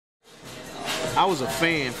I was a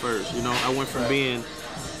fan first, you know. I went from being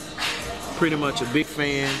pretty much a big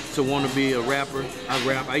fan to want to be a rapper.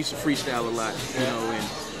 I used to freestyle a lot, you know,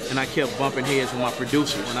 and I kept bumping heads with my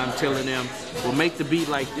producers, and I'm telling them, well, make the beat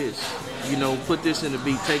like this, you know, put this in the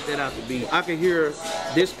beat, take that out the beat. I could hear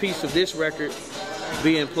this piece of this record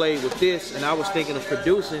being played with this, and I was thinking of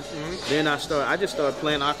producing. Then I just started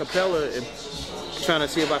playing a cappella and trying to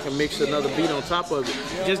see if I can mix another beat on top of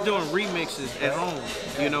it. Just doing remixes at home,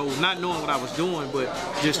 you know, not knowing what I was doing, but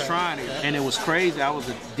just trying it. And it was crazy. I was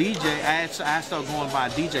a DJ. I started going by a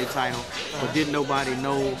DJ title, but didn't nobody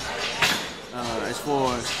know as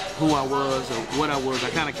far as who I was or what I was.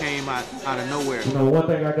 I kind of came out of nowhere. You know, one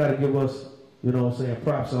thing I got to give us, you know what I'm saying,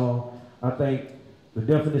 props on, I think the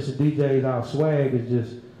Definition DJs, our swag is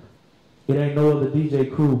just, it ain't no other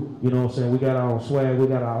DJ crew, you know what I'm saying? We got our own swag, we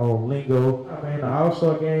got our own lingo. I mean, the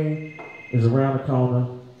All-Star game is around the corner.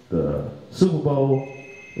 The Super Bowl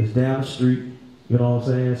is down the street, you know what I'm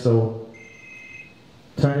saying? So,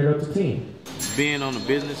 turn it up to 10. Being on the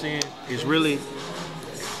business end is really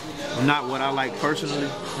not what I like personally.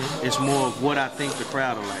 It's more of what I think the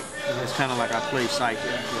crowd will like. It's kind of like I play psychic,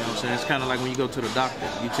 you know what I'm saying? It's kind of like when you go to the doctor,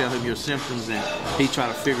 you tell him your symptoms and he try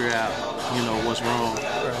to figure out, you know, what's wrong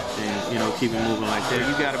and, you know, keep it moving like that.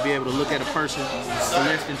 You got to be able to look at a person for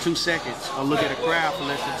less than 2 seconds or look at a crowd for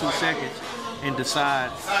less than 2 seconds and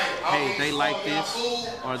decide, hey, they like this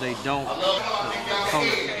or they don't.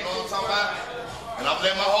 And I'm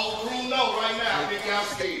letting my whole crew know right now.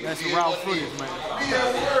 That's the raw footage, man.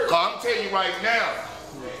 I'm telling you right now,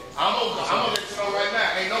 I'm gonna let you know right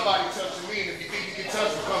now, ain't nobody touching me, and if you think you can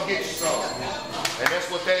touch me, come get you some. And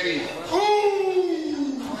that's what that is.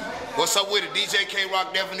 Ooh! What's up with it? DJ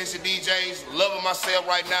K-Rock, Definition DJs. Loving myself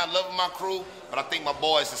right now, loving my crew, but I think my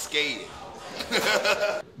boys are scared.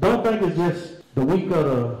 Don't think it's just the week of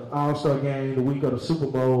the All-Star game, the week of the Super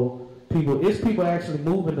Bowl. It's people actually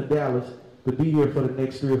moving to Dallas to be here for the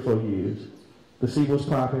next 3 or 4 years, to see what's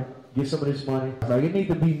popping, get some of this money. Like, it needs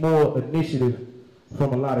to be more initiative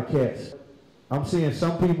from a lot of cats. I'm seeing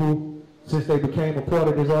some people, since they became a part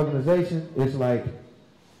of this organization, it's like,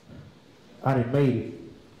 I done made it.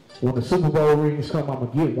 When the Super Bowl rings come, I'm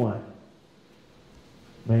gonna get one.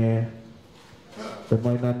 Man, that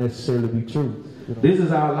might not necessarily be true. You know? This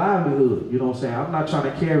is our livelihood, you know what I'm saying? I'm not trying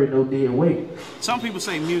to carry no dead weight. Some people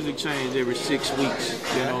say music changes every 6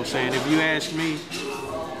 weeks, you know what I'm saying? If you ask me,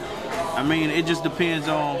 I mean, it just depends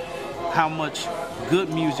on how much good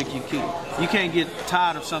music you keep. You can't get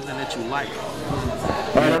tired of something that you like.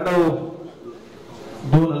 I know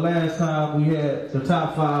during the last time we had the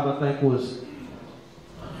top 5, I think it was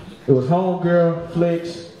Homegirl,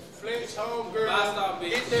 Flex, Homegirl,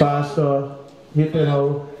 5-Star, Hit That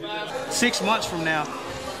Hoe. 6 months from now,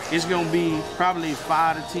 it's gonna be probably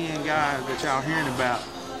 5 to 10 guys that y'all hearing about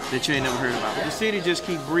that you ain't never heard about. But the city just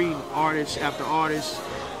keep breeding artists after artists.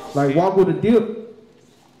 Like Walk With a Dip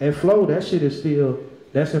and Flow, that shit is still,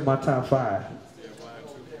 that's in my top 5.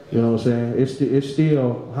 You know what I'm saying? It's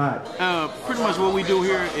still hot. Pretty much what we do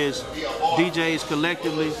here is DJs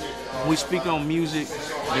collectively, we speak on music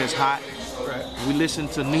that's hot. We listen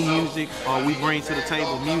to new music, or we bring to the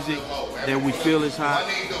table music that we feel is hot.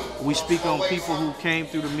 We speak on people who came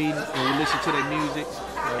through the meeting and we listen to their music.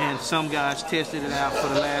 And some guys tested it out for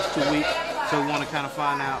the last 2 weeks, so we want to kind of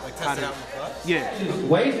find out how to. Yeah.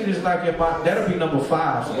 Wasted is like that'll be number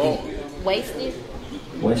 5 for me. Wasted?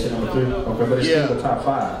 Wasted number 3. Okay, but it's still the top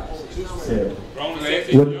 5.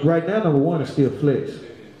 Yeah. Well, right now, number 1 is still Flex.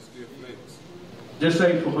 Just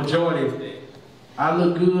say for majority, I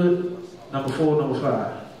Look Good. Number 4, number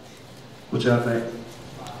 5. What y'all think?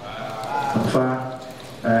 Number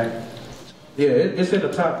 5? Alright. Yeah, it's in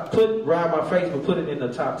the top. Ride My Face, but put it in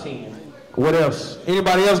the top 10. What else?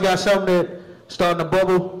 Anybody else got something that starting to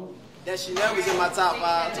bubble? That She Never's in my top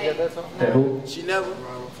 5. That who? She Never.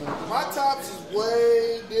 My tops is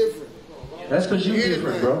way different. That's because you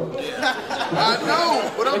different, bro. I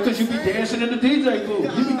know, but I'm because you be dancing in the DJ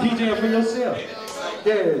booth. You be DJing for yourself.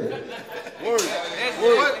 Yeah. Word.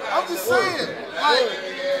 I'm just saying, like,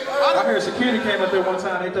 I heard security came up there one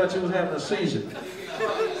time, they thought you was having a seizure.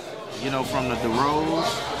 You know, from the DeRose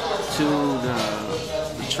to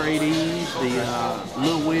the tradies, the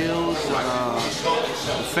Lil Wills,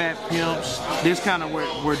 the Fat Pimps. This kind of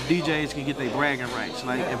where DJs can get their bragging rights.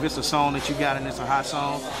 Like, if it's a song that you got and it's a hot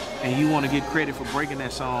song, and you want to get credit for breaking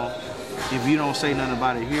that song, if you don't say nothing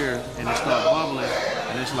about it here and it starts bubbling,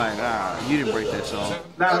 and it's like, you didn't break that song.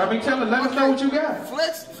 Now, let us know what you got.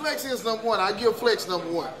 Flex is number 1. I give Flex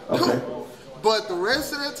number 1. Okay. But the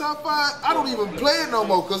rest of that top 5, I don't even play it no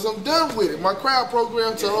more because I'm done with it. My crowd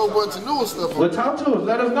programmed to a whole bunch of newer stuff. Well, talk to us.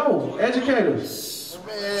 Let us know. Educate us.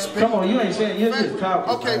 Man. Come on, you ain't saying, you're just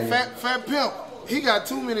talking. Okay, Fat Pimp, he got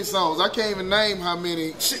too many songs. I can't even name how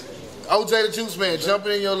many. Shit. OJ the Juice Man,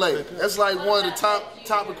 Jumping in Your Lake. That's like one of the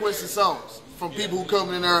top requested songs from people who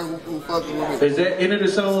coming in there who fucking with me. Is that any of the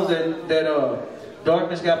songs that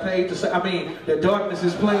Darkness got paid to say? I mean, that Darkness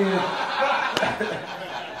is playing.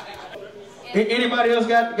 Anybody else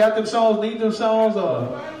got them songs, need them songs,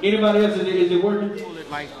 or anybody else, is it working?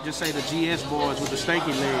 Like, just say the GS boys with the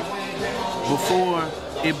stanky leg. Before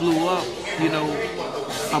it blew up, you know,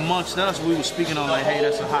 amongst us, we were speaking on like, hey,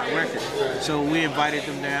 that's a hot record. So we invited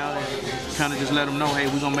them down and kind of just let them know, hey,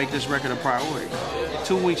 we're going to make this record a priority.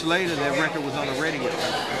 2 weeks later, that record was on the radio.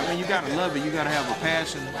 I mean, you got to love it. You got to have a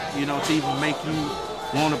passion, you know, to even make you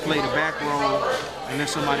want to play the back role and let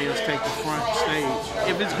somebody else take the front stage.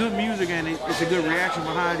 If it's good music and it's a good reaction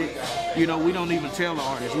behind it, you know, we don't even tell the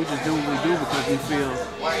artists. We just do what we do because we feel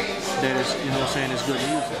that it's, you know what I'm saying, it's good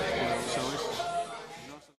music.